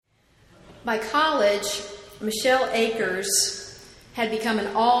By college, Michelle Akers had become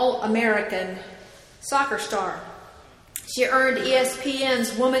an All-American soccer star. She earned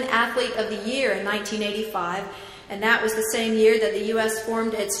ESPN's Woman Athlete of the Year in 1985, and that was the same year that the U.S.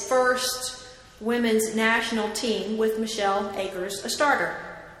 formed its first women's national team with Michelle Akers a starter.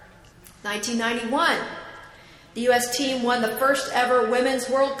 1991, the U.S. team won the first ever Women's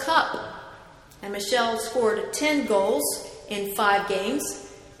World Cup, and Michelle scored 10 goals in 5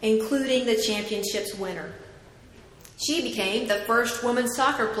 games, including the championship's winner. She became the first women's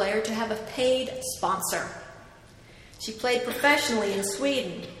soccer player to have a paid sponsor. She played professionally in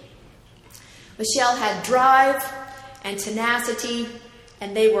Sweden. Michelle had drive and tenacity,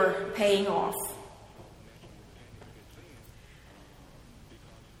 and they were paying off.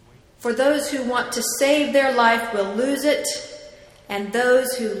 For those who want to save their life will lose it, and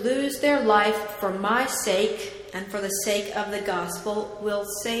those who lose their life for my sake and for the sake of the gospel will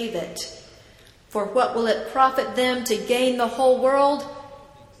save it. For what will it profit them to gain the whole world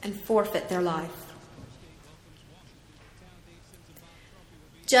and forfeit their life?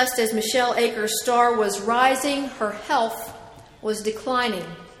 Just as Michelle Akers' star was rising, her health was declining.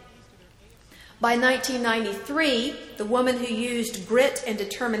 By 1993, the woman who used grit and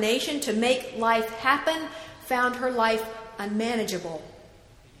determination to make life happen found her life unmanageable.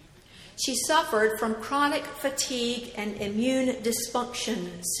 She suffered from chronic fatigue and immune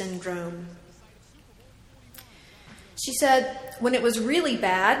dysfunction syndrome. She said, when it was really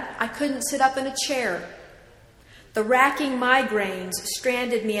bad, I couldn't sit up in a chair. The racking migraines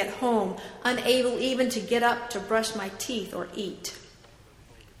stranded me at home, unable even to get up to brush my teeth or eat.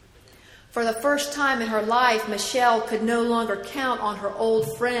 For the first time in her life, Michelle could no longer count on her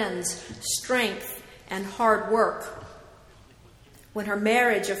old friends' strength and hard work. When her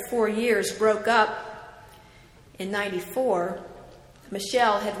marriage of 4 years broke up in 1994,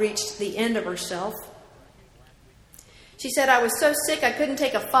 Michelle had reached the end of herself. She said, I was so sick I couldn't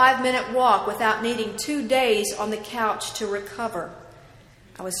take a 5-minute walk without needing 2 days on the couch to recover.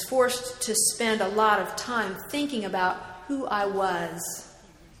 I was forced to spend a lot of time thinking about who I was.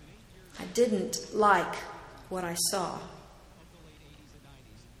 I didn't like what I saw.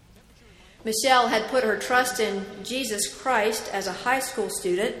 Michelle had put her trust in Jesus Christ as a high school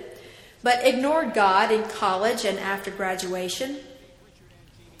student, but ignored God in college and after graduation.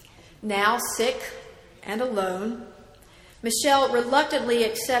 Now sick and alone, Michelle reluctantly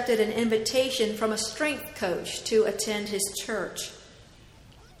accepted an invitation from a strength coach to attend his church.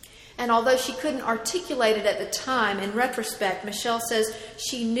 And although she couldn't articulate it at the time, in retrospect, Michelle says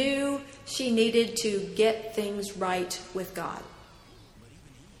she knew she needed to get things right with God.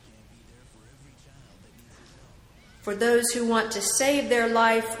 For those who want to save their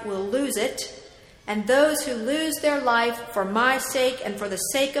life will lose it, and those who lose their life for my sake and for the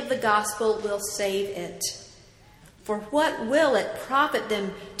sake of the gospel will save it. For what will it profit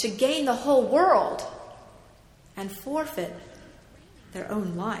them to gain the whole world and forfeit their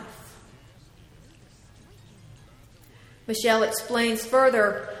own life? Michelle explains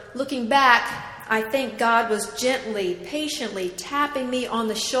further, looking back, I think God was gently, patiently tapping me on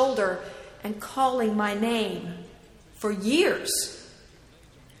the shoulder and calling my name for years.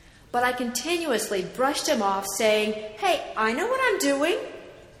 But I continuously brushed him off, saying, hey, I know what I'm doing.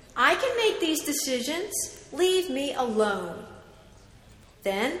 I can make these decisions. Leave me alone.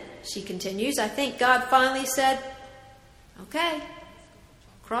 Then, she continues, I think God finally said, okay,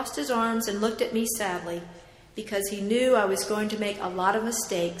 crossed his arms and looked at me sadly, because he knew I was going to make a lot of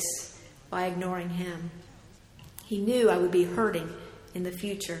mistakes by ignoring him. He knew I would be hurting in the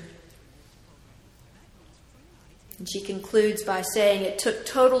future. And she concludes by saying, it took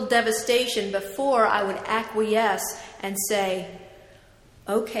total devastation before I would acquiesce and say,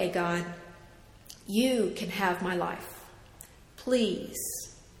 okay, God, you can have my life. Please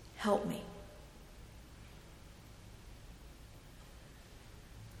help me.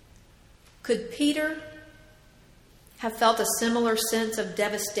 Could Peter have felt a similar sense of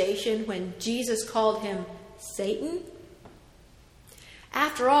devastation when Jesus called him Satan?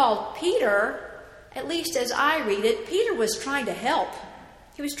 After all, Peter, at least as I read it, Peter was trying to help.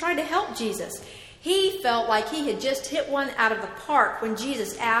 He was trying to help Jesus. He felt like he had just hit one out of the park when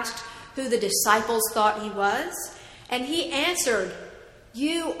Jesus asked who the disciples thought he was. And he answered,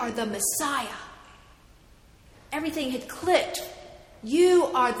 you are the Messiah. Everything had clicked. You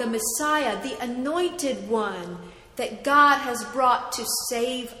are the Messiah, the anointed one that God has brought to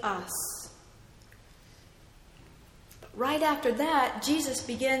save us. But right after that, Jesus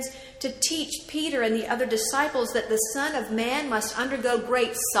begins to teach Peter and the other disciples that the Son of Man must undergo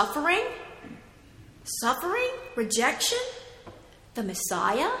great suffering. Suffering? Rejection? The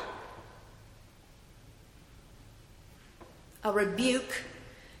Messiah? A rebuke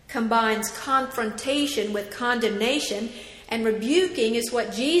combines confrontation with condemnation, and rebuking is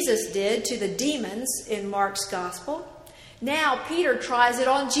what Jesus did to the demons in Mark's gospel. Now Peter tries it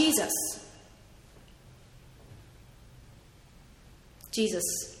on Jesus. Jesus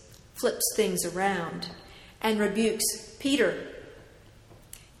flips things around and rebukes Peter.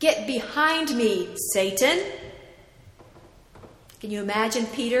 "Get behind me, Satan." Can you imagine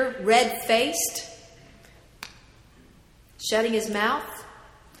Peter, red-faced, shutting his mouth,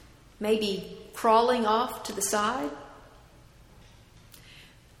 maybe crawling off to the side?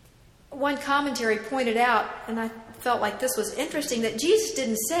 One commentary pointed out, and I felt like this was interesting, that Jesus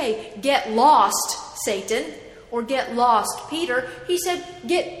didn't say, "Get lost, Satan," or "Get lost, Peter." He said,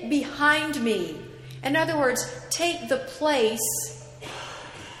 "Get behind me." In other words, take the place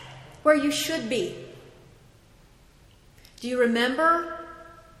where you should be. Do you remember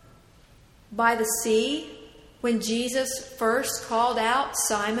by the sea when Jesus first called out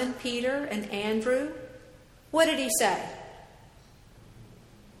Simon, Peter, and Andrew? What did he say?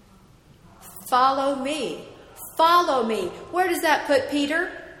 "Follow me. Follow me." Where does that put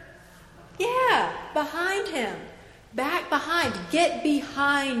Peter? Yeah, behind him. Back behind. Get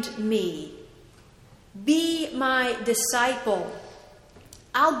behind me. Be my disciple.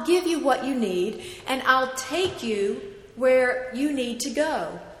 I'll give you what you need, and I'll take you where you need to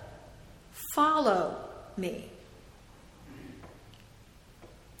go. Follow me.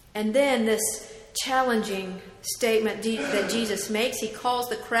 And then this challenging statement that Jesus makes, he calls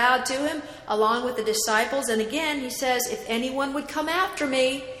the crowd to him along with the disciples. And again, he says, if anyone would come after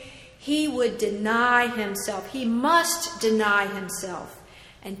me, he would deny himself. He must deny himself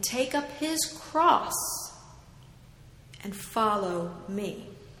and take up his cross and follow me.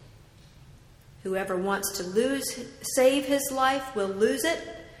 Whoever wants to save his life will lose it,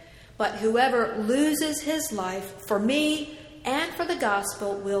 but whoever loses his life for me and for the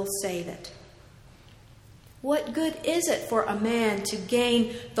gospel will save it. What good is it for a man to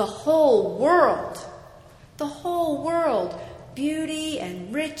gain the whole world? The whole world. Beauty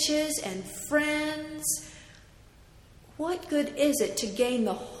and riches and friends. What good is it to gain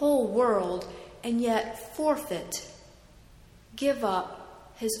the whole world and yet forfeit, give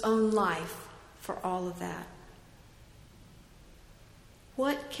up his own life for all of that?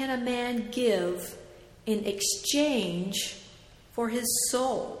 What can a man give in exchange for his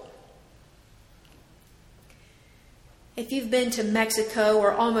soul? If you've been to Mexico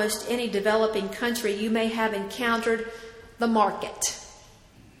or almost any developing country, you may have encountered the market.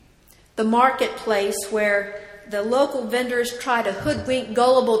 The marketplace where the local vendors try to hoodwink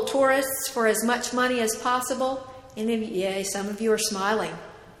gullible tourists for as much money as possible. And some of you are smiling.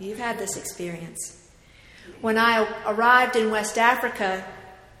 You've had this experience. When I arrived in West Africa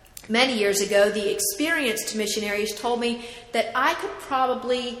many years ago, the experienced missionaries told me that I could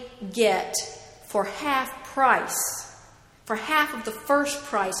probably get for half price, for half of the first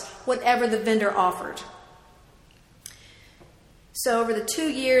price, whatever the vendor offered. So over the 2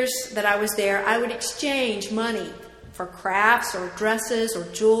 years that I was there, I would exchange money for crafts or dresses or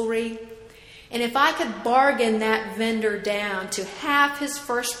jewelry. And if I could bargain that vendor down to half his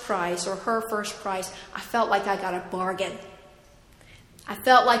first price or her first price, I felt like I got a bargain. I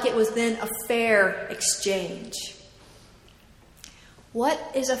felt like it was then a fair exchange. What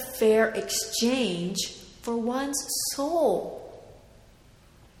is a fair exchange for one's soul?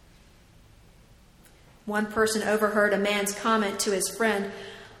 One person overheard a man's comment to his friend,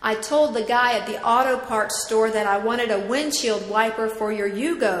 "I told the guy at the auto parts store that I wanted a windshield wiper for your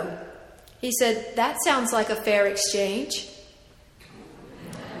Yugo." He said, "That sounds like a fair exchange."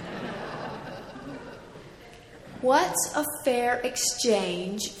 What's a fair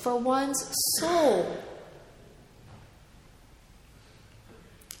exchange for one's soul?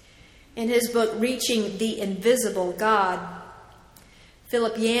 In his book, Reaching the Invisible God,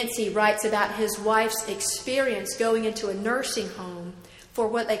 Philip Yancey writes about his wife's experience going into a nursing home for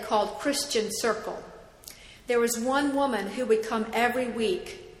what they called Christian Circle. There was one woman who would come every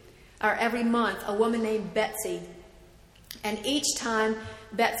week or every month, a woman named Betsy. And each time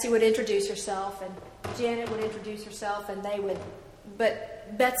Betsy would introduce herself and Janet would introduce herself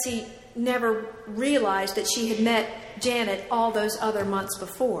but Betsy never realized that she had met Janet all those other months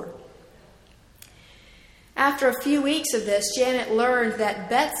before. After a few weeks of this, Janet learned that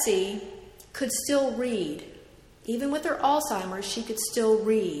Betsy could still read. Even with her Alzheimer's, she could still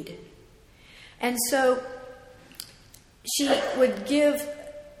read. And so she would give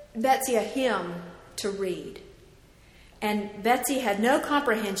Betsy a hymn to read. And Betsy had no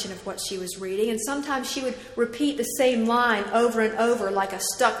comprehension of what she was reading, and sometimes she would repeat the same line over and over like a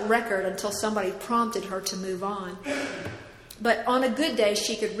stuck record until somebody prompted her to move on. But on a good day,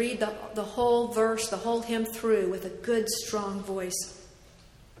 she could read the whole verse, the whole hymn through with a good, strong voice.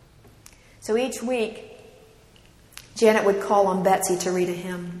 So each week, Janet would call on Betsy to read a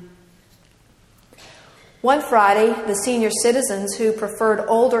hymn. One Friday, the senior citizens who preferred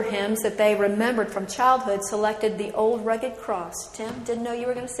older hymns that they remembered from childhood selected the Old Rugged Cross. Tim, didn't know you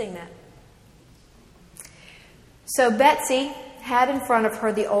were going to sing that. So Betsy had in front of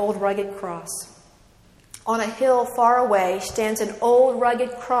her the Old Rugged Cross. On a hill far away stands an old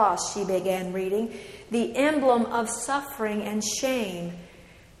rugged cross, she began reading, the emblem of suffering and shame.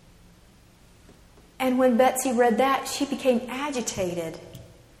 And when Betsy read that, she became agitated.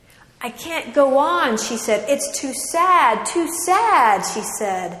 I can't go on, she said. It's too sad, she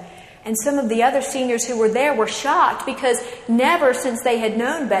said. And some of the other seniors who were there were shocked because never since they had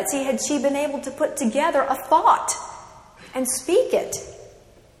known Betsy had she been able to put together a thought and speak it.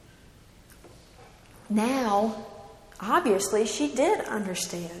 Now, obviously, she did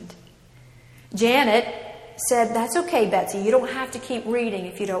understand. Janet said, "That's okay, Betsy. You don't have to keep reading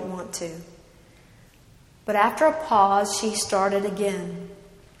if you don't want to." But after a pause, she started again.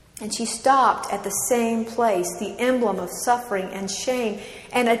 And she stopped at the same place, the emblem of suffering and shame,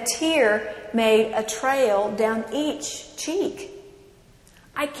 and a tear made a trail down each cheek.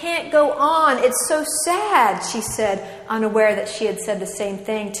 I can't go on. It's so sad, she said, unaware that she had said the same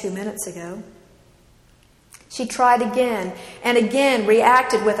thing 2 minutes ago. She tried again and again,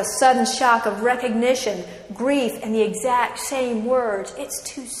 reacted with a sudden shock of recognition, grief, and the exact same words. It's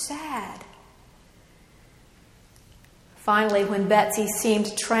too sad. Finally, when Betsy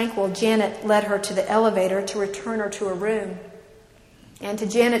seemed tranquil, Janet led her to the elevator to return her to her room. And to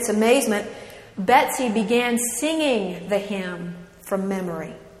Janet's amazement, Betsy began singing the hymn from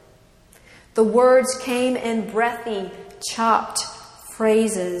memory. The words came in breathy, chopped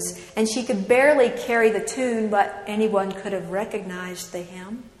phrases, and she could barely carry the tune, but anyone could have recognized the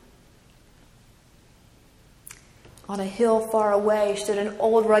hymn. On a hill far away stood an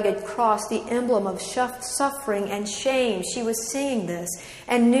old rugged cross, the emblem of suffering and shame. She was singing this,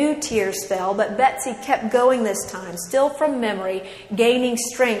 and new tears fell, but Betsy kept going this time, still from memory, gaining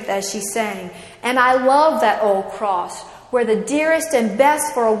strength as she sang. And I love that old cross, where the dearest and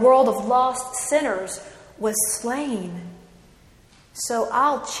best for a world of lost sinners was slain. So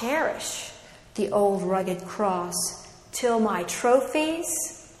I'll cherish the old rugged cross till my trophies,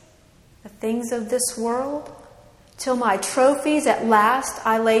 the things of this world, till my trophies at last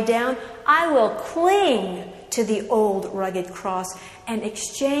I lay down, I will cling to the old rugged cross and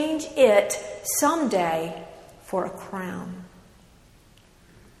exchange it someday for a crown.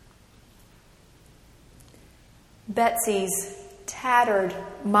 Betsy's tattered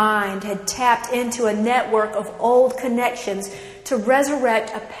mind had tapped into a network of old connections to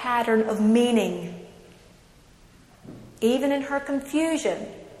resurrect a pattern of meaning. Even in her confusion,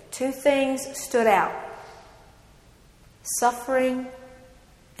 two things stood out: suffering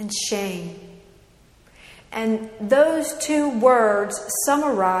and shame. And those two words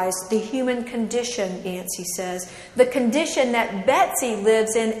summarize the human condition, Nancy says, the condition that Betsy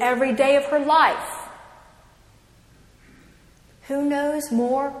lives in every day of her life. Who knows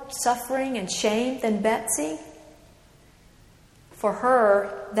more suffering and shame than Betsy? For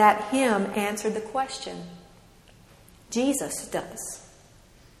her, that hymn answered the question. Jesus does.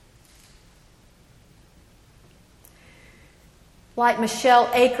 Like Michelle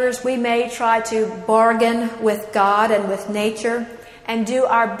Akers, we may try to bargain with God and with nature and do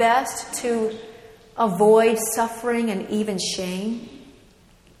our best to avoid suffering and even shame.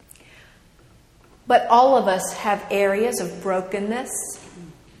 But all of us have areas of brokenness.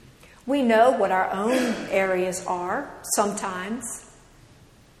 We know what our own areas are sometimes.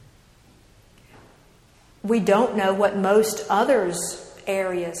 We don't know what most others'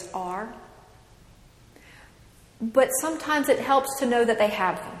 areas are. But sometimes it helps to know that they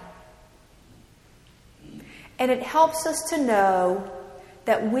have them. And it helps us to know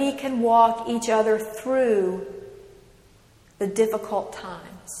that we can walk each other through the difficult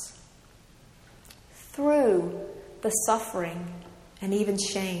times, through the suffering and even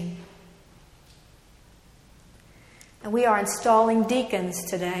shame. And we are installing deacons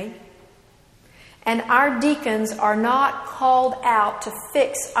today. And our deacons are not called out to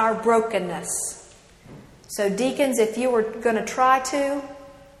fix our brokenness. So deacons, if you were going to try to,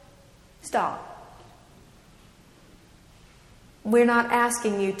 stop. We're not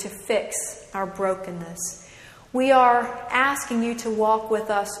asking you to fix our brokenness. We are asking you to walk with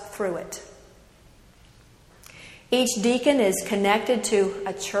us through it. Each deacon is connected to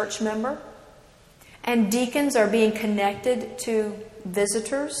a church member, and deacons are being connected to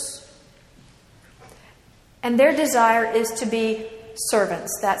visitors. And their desire is to be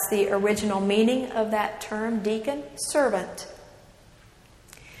servants. That's the original meaning of that term, deacon, servant.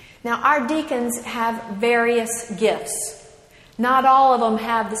 Now, our deacons have various gifts. Not all of them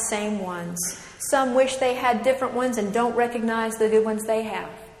have the same ones. Some wish they had different ones and don't recognize the good ones they have.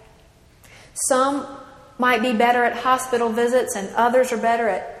 Some might be better at hospital visits, and others are better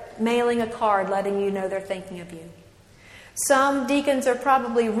at mailing a card letting you know they're thinking of you. Some deacons are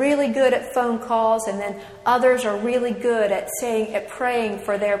probably really good at phone calls, and then others are really good at praying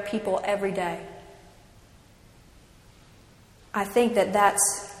for their people every day. I think that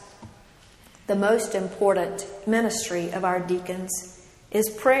that's the most important ministry of our deacons is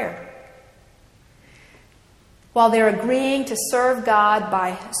prayer. While they're agreeing to serve God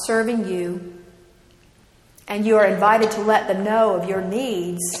by serving you, and you are invited to let them know of your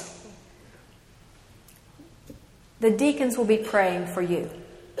needs, the deacons will be praying for you,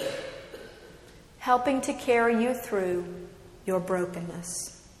 helping to carry you through your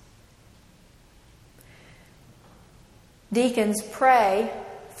brokenness. Deacons, pray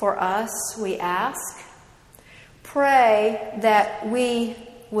for us, we ask. Pray that we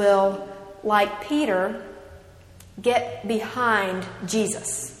will, like Peter, get behind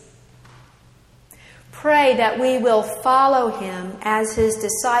Jesus. Pray that we will follow him as his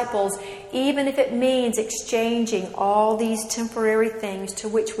disciples, even if it means exchanging all these temporary things to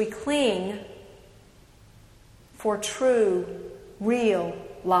which we cling for true, real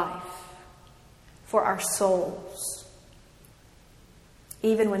life, for our souls,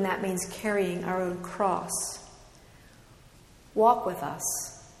 even when that means carrying our own cross. Walk with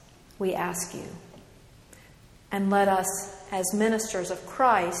us, we ask you, and let us, as ministers of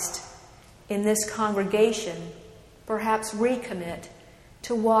Christ in this congregation, perhaps recommit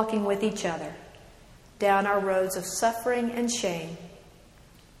to walking with each other down our roads of suffering and shame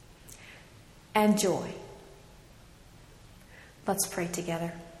and joy. Let's pray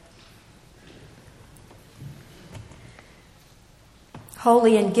together.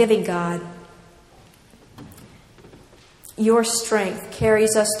 Holy and giving God, your strength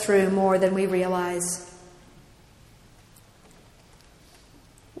carries us through more than we realize.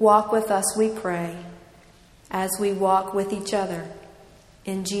 Walk with us, we pray, as we walk with each other.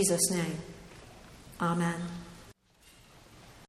 In Jesus' name, amen.